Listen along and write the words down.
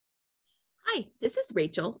Hi, this is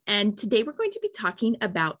Rachel, and today we're going to be talking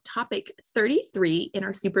about topic 33 in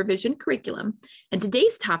our supervision curriculum. And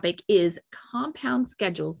today's topic is compound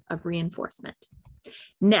schedules of reinforcement.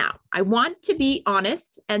 Now, I want to be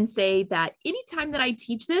honest and say that anytime that I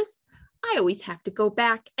teach this, I always have to go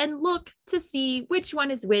back and look to see which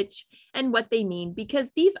one is which and what they mean,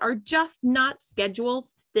 because these are just not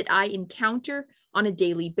schedules that I encounter on a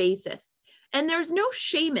daily basis. And there's no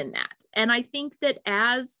shame in that. And I think that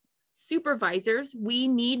as supervisors, we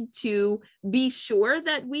need to be sure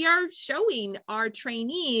that we are showing our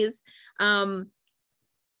trainees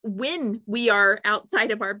when we are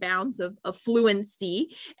outside of our bounds of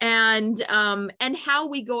fluency and how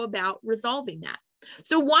we go about resolving that.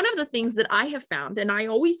 So one of the things that I have found, and I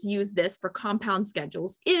always use this for compound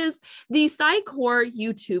schedules, is the PsyCore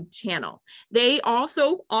YouTube channel. They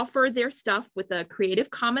also offer their stuff with a Creative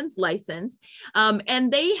Commons license,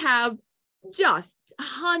 and they have just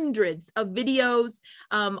hundreds of videos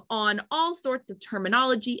on all sorts of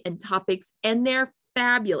terminology and topics, and they're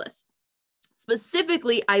fabulous.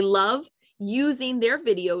 Specifically, I love using their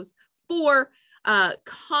videos for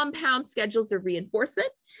compound schedules of reinforcement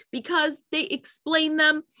because they explain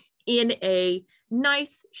them in a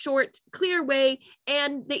nice, short, clear way,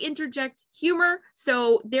 and they interject humor.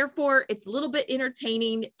 So therefore, it's a little bit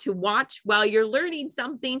entertaining to watch while you're learning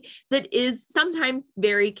something that is sometimes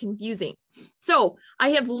very confusing. So I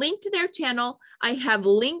have linked their channel. I have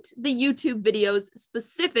linked the YouTube videos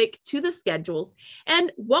specific to the schedules.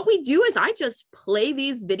 And what we do is I just play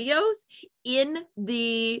these videos in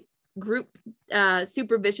the group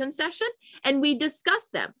supervision session and we discuss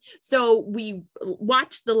them. So we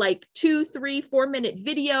watch the 2, 3, 4 minute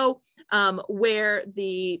video where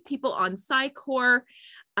the people on PsyCore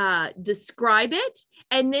describe it,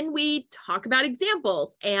 and then we talk about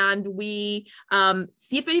examples and we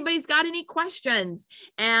see if anybody's got any questions,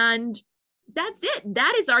 and that's it.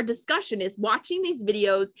 That is our discussion, is watching these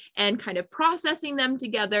videos and kind of processing them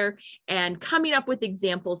together and coming up with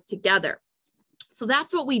examples together. So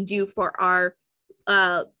that's what we do for our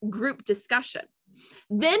group discussion.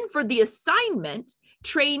 Then for the assignment,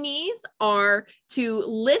 trainees are to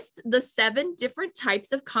list the 7 different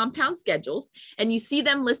types of compound schedules, and you see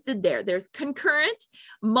them listed there. There's concurrent,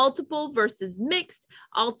 multiple versus mixed,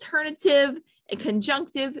 alternative,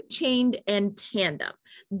 conjunctive, chained, and tandem.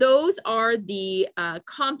 Those are the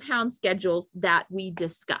compound schedules that we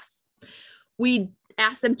discuss. We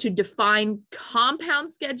ask them to define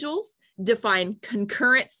compound schedules, define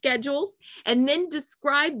concurrent schedules, and then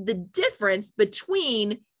describe the difference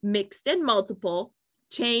between mixed and multiple,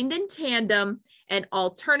 chained and tandem, and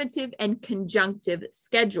alternative and conjunctive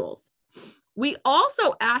schedules. We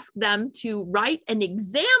also ask them to write an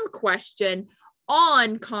exam question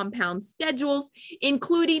on compound schedules,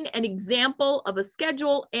 including an example of a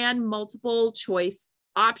schedule and multiple choice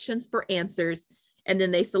options for answers, and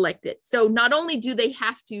then they select it. So not only do they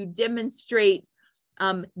have to demonstrate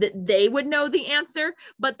that they would know the answer,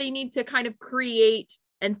 but they need to kind of create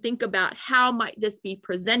and think about how might this be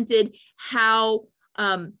presented, how,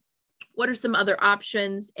 what are some other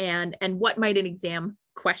options, and what might an exam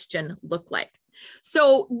question look like.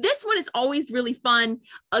 So this one is always really fun.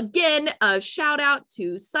 Again, a shout out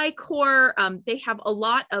to PsyCore. They have a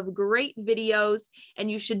lot of great videos, and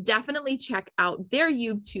you should definitely check out their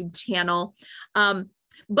YouTube channel.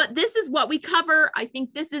 But this is what we cover. I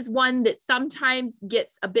think this is one that sometimes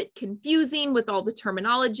gets a bit confusing with all the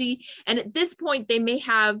terminology. And at this point, they may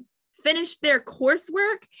have finished their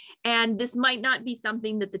coursework, and this might not be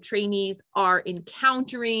something that the trainees are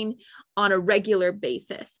encountering on a regular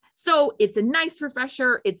basis. So it's a nice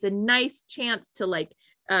refresher. It's a nice chance to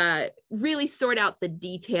really sort out the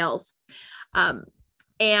details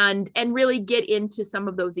and really get into some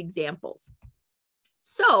of those examples.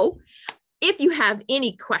 So if you have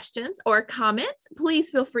any questions or comments, please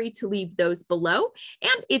feel free to leave those below.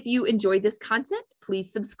 And if you enjoyed this content,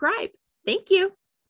 please subscribe. Thank you.